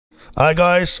Hi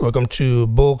guys, welcome to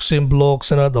Boxing Blog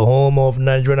Center, the home of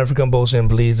Nigerian African boxing.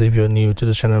 Please, if you're new to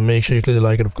the channel, make sure you click the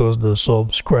like and of course the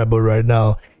subscribe button right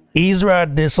now.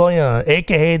 Eventadesanya,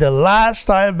 aka the last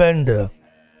time bender,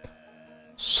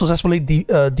 successfully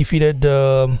defeated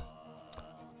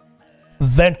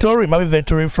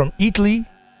Vettori from Italy.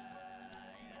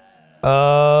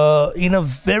 In a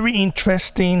very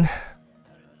interesting,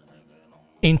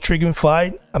 intriguing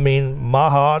fight. I mean, my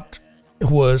heart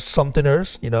was something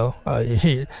else, you know.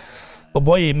 But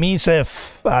boy, it means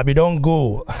if I don't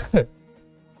go,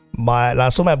 my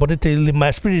last so my body tell my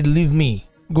spirit leave me,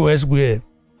 go elsewhere.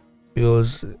 It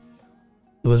was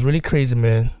really crazy,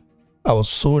 man. I was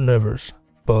so nervous,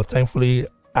 but thankfully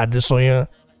Adesanya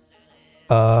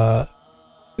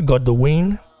got the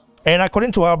win. And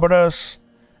according to our brothers,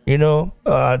 the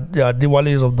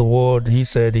Diwalis of the world, he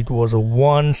said it was a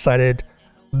one-sided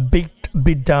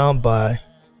beat down by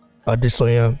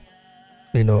Adesanya.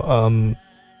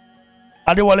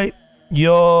 Adewale,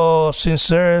 your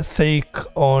sincere take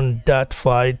on that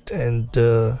fight and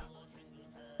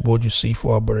what you see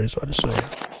for our brothers Adesanya?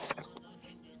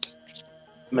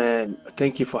 Man,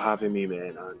 thank you for having me,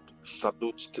 man, and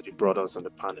salute to the brothers on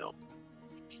the panel.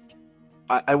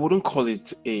 I wouldn't call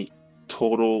it a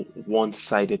total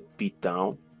one-sided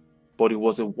beatdown, but it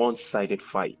was a one-sided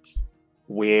fight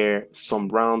where some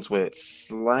rounds were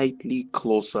slightly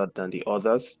closer than the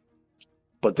others,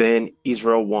 but then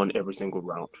Israel won every single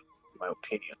round, in my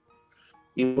opinion.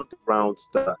 Even the rounds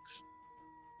that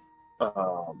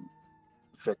um,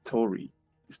 Vettori,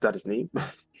 is that his name,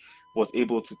 was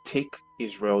able to take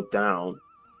Israel down,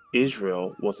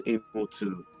 Israel was able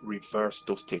to reverse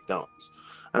those takedowns.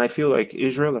 And I feel like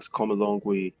Israel has come a long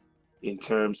way in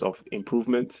terms of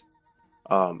improvement.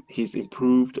 He's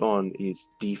improved on his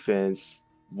defense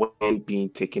when being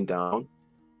taken down,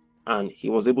 and he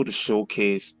was able to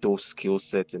showcase those skill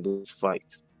sets in this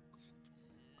fight.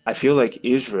 I feel like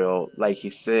Israel, like he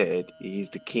said, he's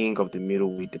the king of the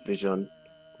middleweight division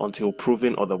until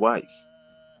proven otherwise.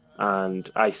 And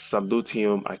I salute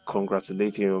him, I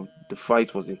congratulate him. The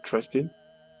fight was interesting.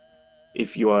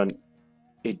 If you are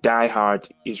a die-hard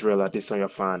Israel Adesanya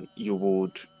fan, you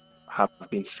would have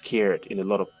been scared in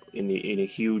a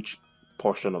huge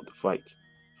portion of the fight.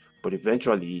 But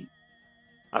eventually,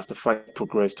 as the fight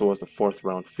progressed towards the fourth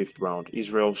round, fifth round,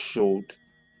 Israel showed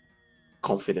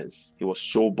confidence. He was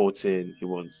showboating. He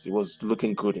was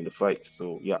looking good in the fight.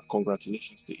 So yeah,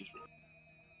 congratulations to Israel.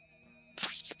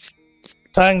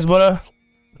 Thanks, brother.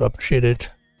 Appreciate it.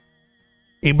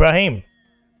 Ibrahim,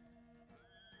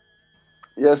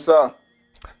 Yes, sir.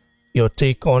 your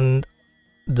take on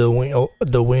the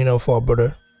win of our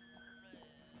brother.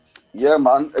 Yeah,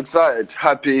 man. Excited,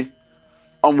 happy,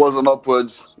 onwards and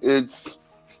upwards. It's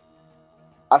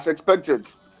as expected.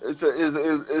 It's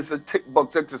a tick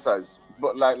box exercise.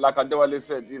 But like Adewale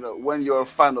said, when you're a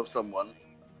fan of someone,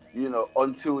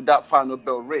 until that final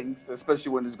bell rings,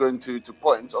 especially when it's going to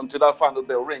points, until that final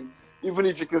bell ring, even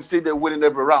if you can see they're winning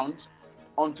every round,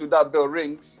 until that bell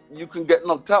rings, you can get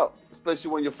knocked out, especially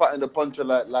when you're fighting a puncher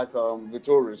like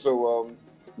Vettori. So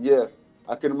yeah,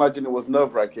 I can imagine it was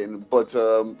nerve-wracking, but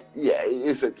yeah,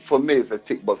 for me it's a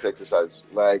tick box exercise.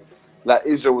 Like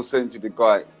Israel was saying to the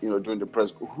guy, during the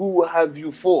press, who have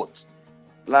you fought?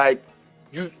 Like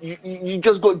you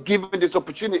just got given this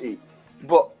opportunity,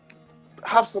 but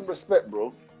have some respect,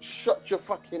 bro. Shut your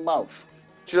fucking mouth.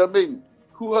 Do you know what I mean?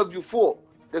 Who have you fought?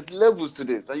 There's levels to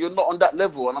this, and you're not on that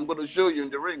level, and I'm going to show you in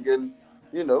the ring. And,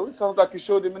 it sounds like you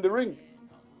showed him in the ring.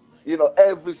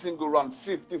 Every single round,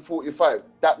 50-45.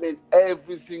 That means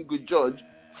every single judge,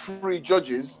 3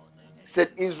 judges,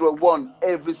 said Israel won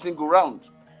every single round.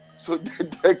 So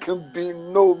there can be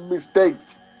no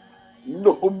mistakes.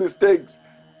 No mistakes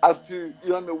as to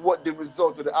what the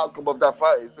result or the outcome of that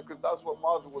fight is, because that's what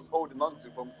Marvin was holding on to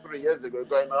from 3 years ago,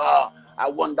 going, I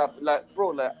won that. Like,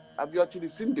 bro, have you actually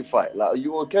seen the fight? Like, are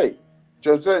you okay? Do you know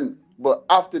what I'm saying? But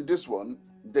after this one,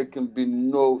 there can be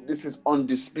this is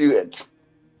undisputed.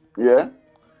 Yeah?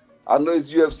 I know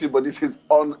it's UFC, but this is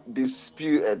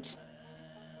undisputed.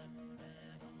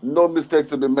 No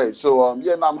mistakes have been made. So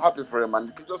yeah, I'm happy for him, and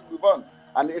you can just move on.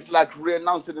 And it's like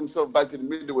re-announcing himself back to the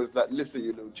middle. It's like, listen,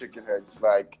 you little chicken heads,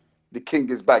 like the king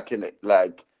is back in it.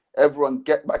 Like, everyone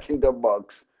get back in the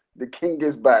box. The king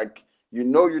is back. You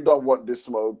don't want this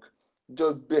smoke.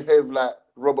 Just behave like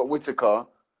Robert Whittaker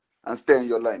and stay in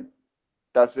your lane.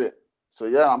 That's it. So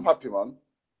yeah, I'm happy, man.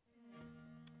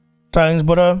 Thanks,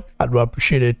 brother. I do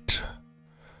appreciate it.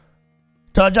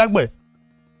 Tajagbe.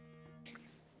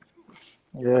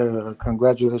 Yeah,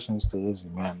 congratulations to Izzy,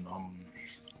 man.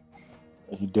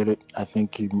 He did it. I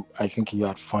think he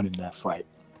had fun in that fight.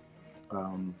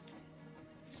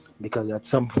 because at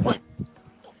some point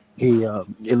he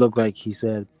it looked like he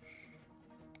said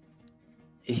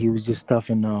he was just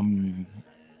stuffing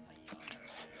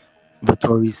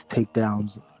Vettori's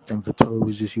takedowns, and Vettori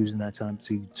was just using that time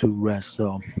to rest.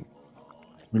 So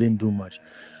we didn't do much.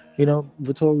 You know,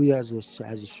 Vettori has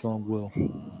a strong will.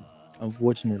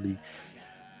 Unfortunately,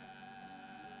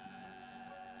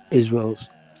 Israel's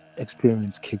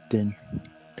experience kicked in,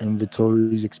 and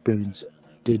Vettori's experience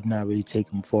did not really take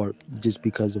him far just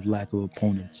because of lack of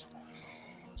opponents.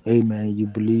 Hey man, you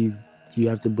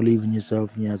have to believe in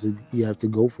yourself, and you have to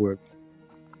go for it.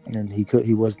 And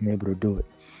he wasn't able to do it.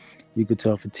 You could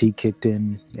tell fatigue kicked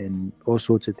in and all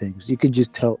sorts of things. You could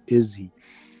just tell Izzy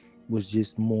was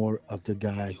just more of the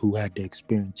guy who had the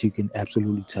experience. You can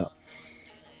absolutely tell.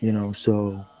 You know,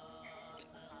 so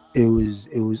it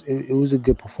was a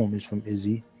good performance from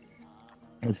Izzy.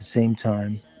 At the same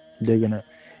time,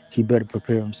 he better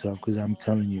prepare himself, because I'm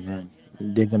telling you, man,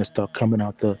 they're gonna start coming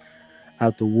out the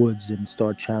woods and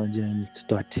start challenging him,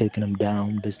 start taking him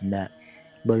down, this and that.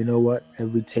 But you know what?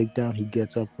 Every takedown he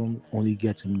gets up from only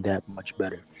gets him that much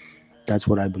better. That's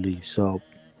what I believe. So,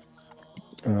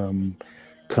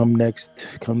 come next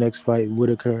fight,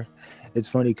 Whitaker. It's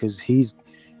funny because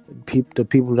the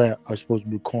people that are supposed to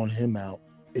be calling him out,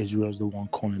 Israel's the one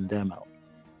calling them out,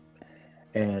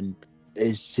 and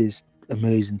it's just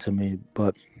amazing to me.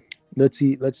 But let's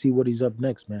see what he's up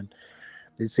next, man.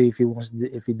 Let's see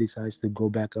if he decides to go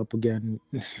back up again.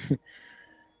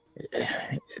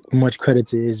 Much credit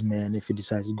to his man if he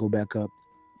decides to go back up,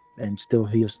 and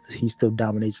he still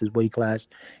dominates his weight class.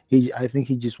 I think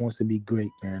he just wants to be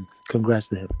great, man. Congrats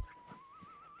to him.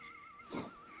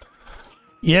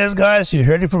 Yes, guys, you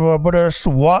heard it from our brothers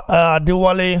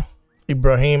Diwali,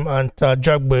 Ibrahim, and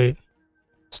Jagbe.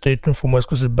 Stay tuned for more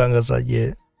exclusive bangers that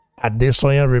year.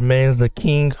 Adesanya remains the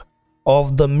king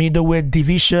of the middleweight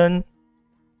division,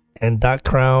 and that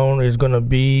crown is gonna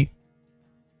be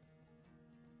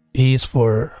his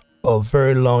for a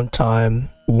very long time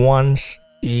once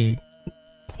he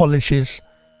polishes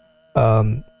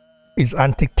his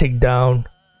anti-takedown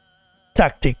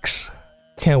tactics.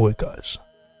 Can't wait, guys.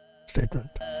 Stay tuned.